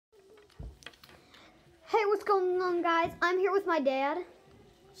Hey, what's going on, guys? I'm here with my dad.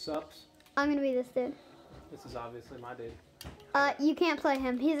 Sups. I'm gonna be this dude. This is obviously my dude. You can't play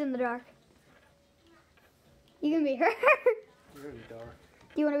him. He's in the dark. You can be her. You're in the dark.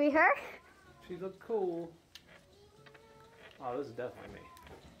 Do you want to be her? She looked cool. Oh, this is definitely me.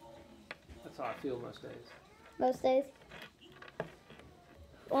 That's how I feel most days. Most days.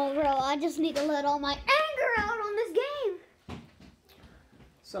 Well, bro, I just need to let all my anger out on this game.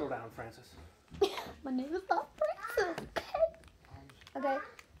 Settle down, Francis. My name is not Francis. Okay.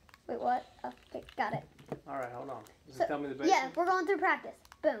 Wait, what? Okay, got it. All right, hold on. Does it tell me the basics? Yeah, we're going through practice.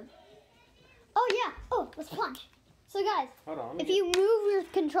 Boom. Oh, yeah. Oh, let's punch. So, guys, Hold on. if you move your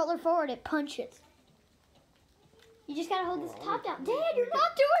controller forward, it punches. You just gotta hold this top down. Dad, you're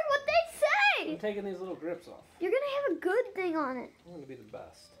not doing what they I'm say! taking these little grips off. You're gonna have a good thing on it. I'm going to be the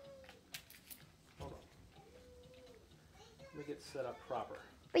best. Hold on. Let me get set up proper.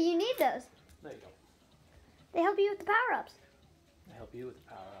 But you need those. No, you don't. They help you with the power-ups. I help you with the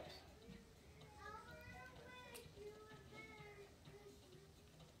power-ups.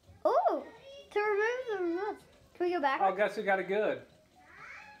 Oh, to remove the remotes. Can we go back? Oh, guess who got it good?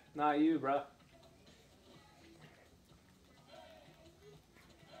 Not you, bruh.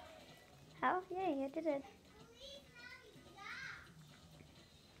 How? Yeah, you did it.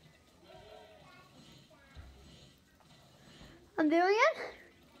 I'm doing it.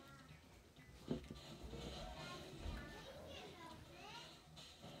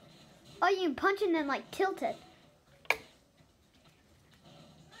 Oh, you can punch and then like tilt it.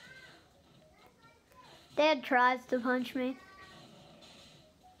 Dad tries to punch me.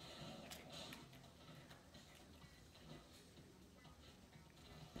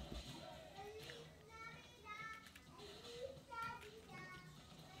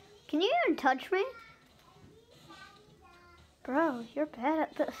 Can you even touch me? Bro, you're bad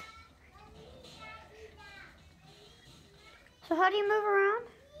at this. So how do you move around?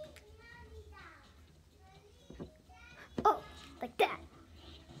 Oh, like that.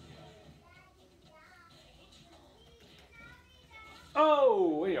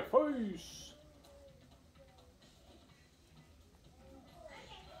 Oh, in your face.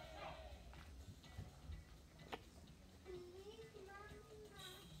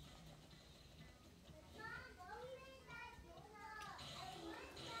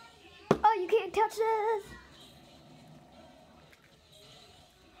 Oh, you can't touch this.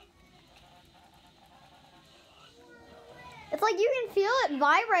 It's like you can feel it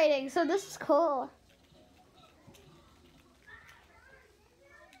vibrating, so this is cool.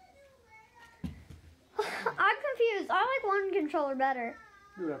 I'm confused. I like one controller better.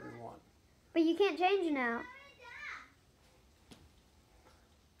 Do whatever you want. But you can't change it now.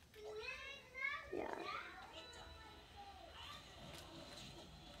 Yeah.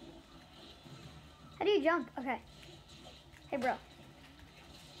 How do you jump? Okay. Hey, bro.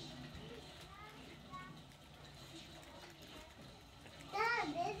 Dad,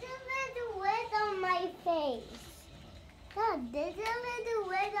 there's a little wet on my face. Dad, there's a little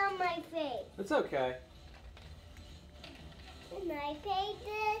wet on my face. It's okay. Can I paint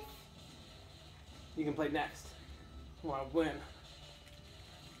this? You can play next. When I win.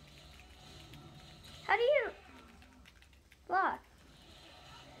 How do you block?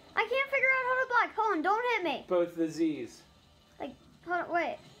 I can't figure out how to block. Hold on, don't hit me. Both the Z's. Like, hold on,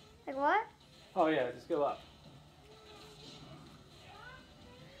 wait. Like what? Oh yeah, just go up.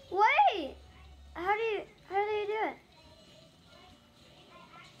 Wait! How do you do it?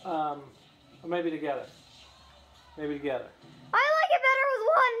 Or maybe together. Maybe together. I like it better with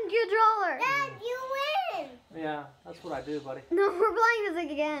one controller. Dad, you win! Yeah, that's what I do, buddy. No, we're playing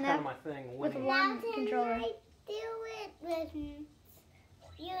this again. Kind of my thing, With winning. one Now can controller. I do it with you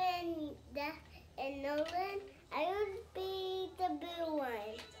and Nolan? I would be the blue one.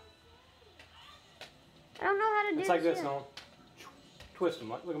 I don't know how to do It's like this, shit. Nolan. Twist them.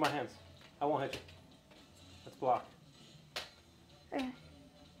 Look at my hands. I won't hit you. Let's block. Okay.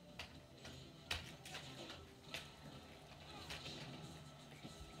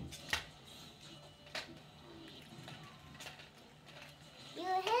 You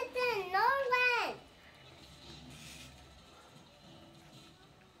hit the Nolan!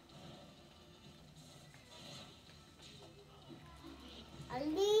 At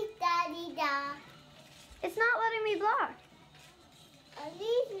least Daddy da. It's not letting me block. At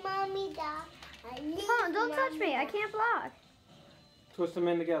least Mommy da. At least Hold on, don't touch me. I Mommy can't block. Twist them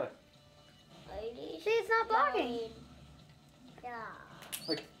in together. da. At least See, it's not blocking. Da.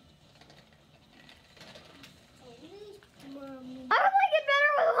 Like, At least Mommy I would like it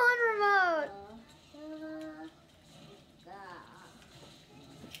better with one remote. da.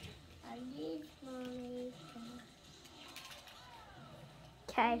 At least Mommy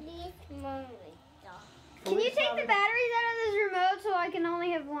Okay. This moment, though. Can you take the batteries out of this remote so I can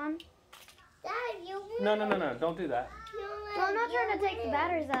only have one? Dad, you win. No. Don't do that. You win. Well, I'm not you trying to take the win.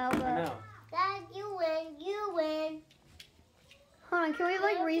 batteries out, I but know. Dad, you win. You win. hold on. Can we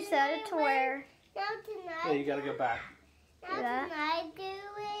like reset it to where? Now tonight. Yeah, you gotta go back. Now Do that. tonight do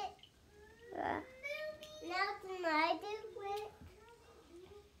it. Now tonight do it.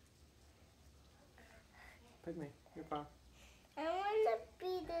 Pick me. You're fine. I wanna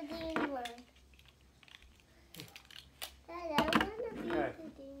be the green one. Dad, I wanna be Okay. the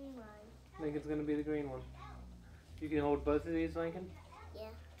green one. Lincoln's gonna be the green one. You can hold both of these, Lincoln? Yeah.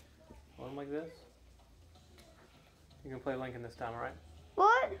 Hold them like this. You can play Lincoln this time, alright?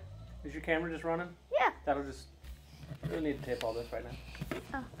 What? Is your camera just running? Yeah. That'll just... We don't need to tape all this right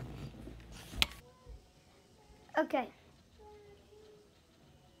now. Okay.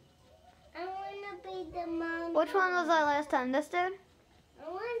 I wanna be the mommy. Which one was I last time? This dude? I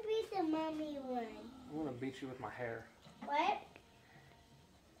wanna be the mommy one. I'm gonna beat you with my hair. What?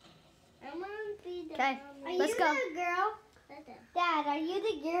 I wanna be the Okay, mommy. let's go. the girl? Dad, are you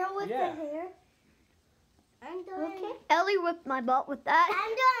the girl with Yeah. the hair? I'm doing. Okay. Ellie whipped my butt with that.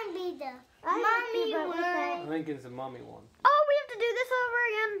 I'm doing be the mommy one. Lincoln's the mommy one. Oh, we have to do this over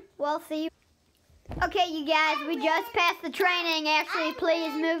again. Well, see you. Okay, you guys, we just passed the training. Ashley,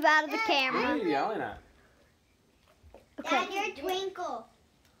 please move out of the What camera. are you yelling at? Okay. Dad, you're Twinkle.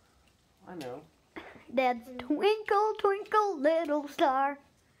 I know. Dad's twinkle, twinkle, little star.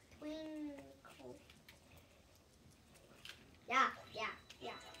 Twinkle. Yeah.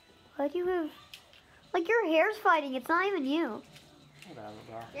 Why do you have... Like, your hair's fighting. It's not even you. Whatever,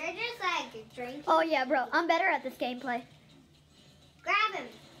 bro. You're just like drinking. Oh, yeah, bro. I'm better at this gameplay. Grab him.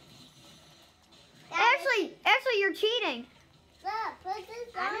 Ashley, you're cheating. Look, put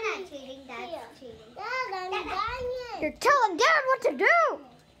this on. I'm not cheating. That's cheating. Dad, I'm dying. You're telling Dad what to do.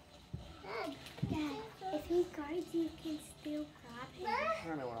 Dad, if he guards you, can still grab him. I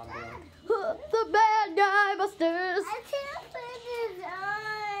don't know what I'm doing. The bad guy busters. I can't put this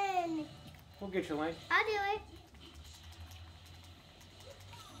on. We'll get you, Link. I'll do it.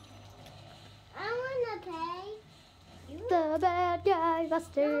 I wanna pay. The bad guy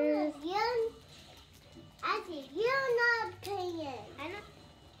busters. You're not paying. I know.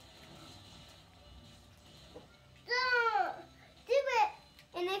 Do it.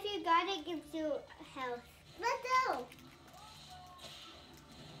 And if you got it, gives you health. Let's go.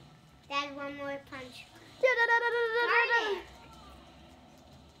 Dad, one more punch. Guard it.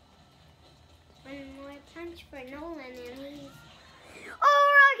 One more punch for Nolan, and he's. Oh,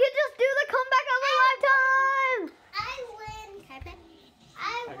 I can just do the comeback of a lifetime. I win. Type it.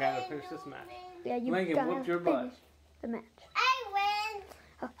 I gotta finish this match. Yeah, you Lincoln gotta whooped your butt. finish the match. I win.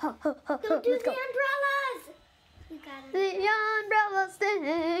 Don't Do the umbrellas. You got it. The umbrella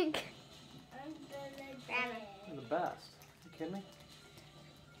stink. I'm gonna grab it. You're the best. You kidding me?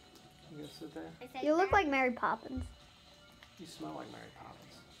 You gonna sit there? I said You look grab. like Mary Poppins. You smell like Mary Poppins.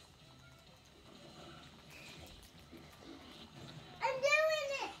 I'm doing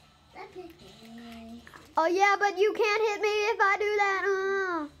it. Look at me. Oh yeah, but you can't hit me if I do that.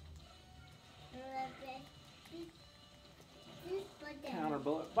 Counter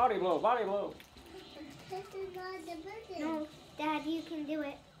blow. Body blow. Body blow. This is not the button. No, Dad, you can do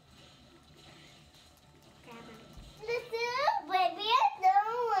it. Grab him. Listen, baby, I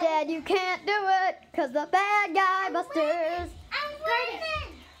know it. Dad, you can't do it, cause the bad guy busters. I'm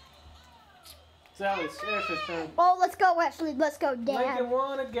winning. Sally's Ashley's turn. Oh, let's go, Ashley. Let's go, Dad. Lincoln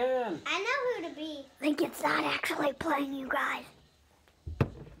won again. I know who to be. Lincoln's not actually playing, you guys.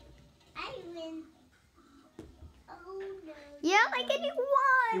 I win. Oh no. Yeah, Lincoln, you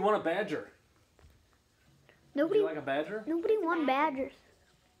won. You won a badger. Would Nobody, you like a badger? nobody won Badgers.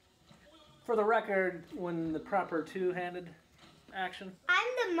 For the record, when the proper two-handed action,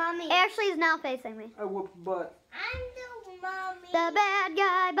 I'm the mummy. Ashley is now facing me. I whooped butt. I'm the mummy. The bad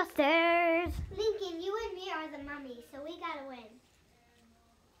guy busters. Lincoln, you and me are the mummy, so we gotta win.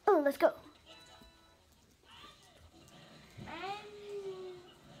 Oh, let's go. I'm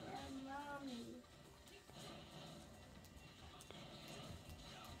the mommy.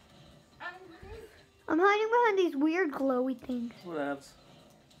 I'm hiding behind these weird glowy things. Whatevs.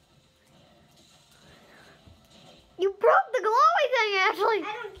 You broke the glowy thing, Ashley.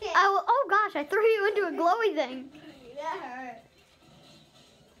 I don't care. Oh gosh, I threw you into a glowy thing. That hurt.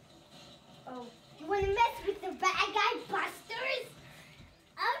 Oh, you wanna mess with the bad guy busters?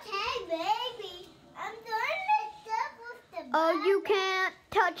 Okay, baby. I'm gonna mess up with the Oh, bad you guy. can't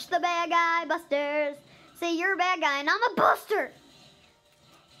touch the bad guy busters. See, you're a bad guy and I'm a buster.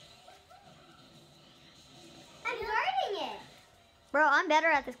 I'm guarding it. Bro, Bro, I'm better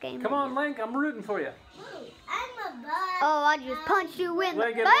at this game. Come on, Link. I'm rooting for you. I'm a bug. Oh, I just punched you in the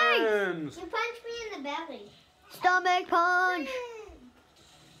Link face. wins. You punched me in the belly. Stomach punch.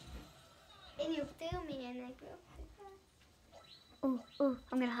 And you threw me in the Ooh, ooh,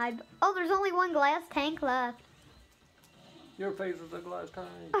 I'm gonna hide. Oh, there's only one glass tank left. Your face is a glass tank.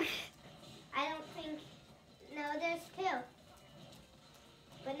 I don't think. No, there's two.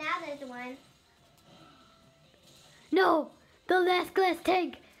 But now there's one. No, the last glass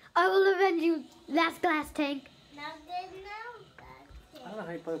tank. I will avenge you, last glass tank. Now there's no. I don't know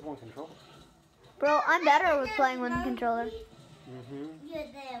how you play with one controller. Bro, I'm better with playing with a controller. Mm-hmm.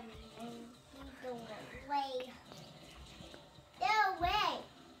 You're there. The way. The way.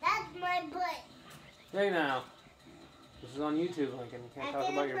 That's my butt. Hey now. This is on YouTube, Lincoln. You can't talk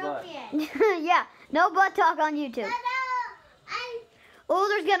about your butt. Yeah, no butt talk on YouTube. Oh,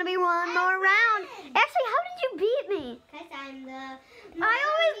 there's gonna be one more round. Actually, how did you beat me? Because I'm the. I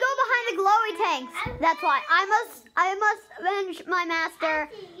always go behind the glowy tanks. That's why I must avenge my master,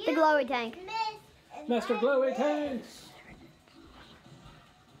 the glowy tank. Master Glowy Tanks.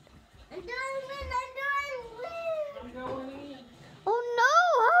 I'm doing win. Oh no!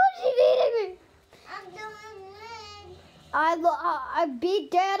 How is he beating me? I'm doing win. I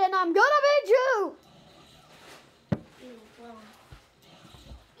beat Dad, and I'm gonna beat you.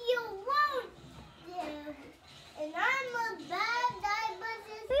 You won't do. And I'm a bad guy, but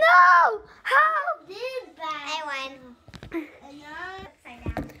it's No! How? this bad. I won. And I'm upside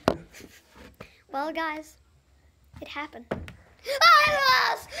down. Well, guys, it happened. I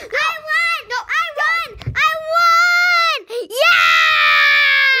lost! I won! No, I won! I won! Yeah!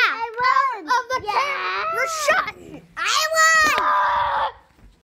 I won. Of the cat! You're shut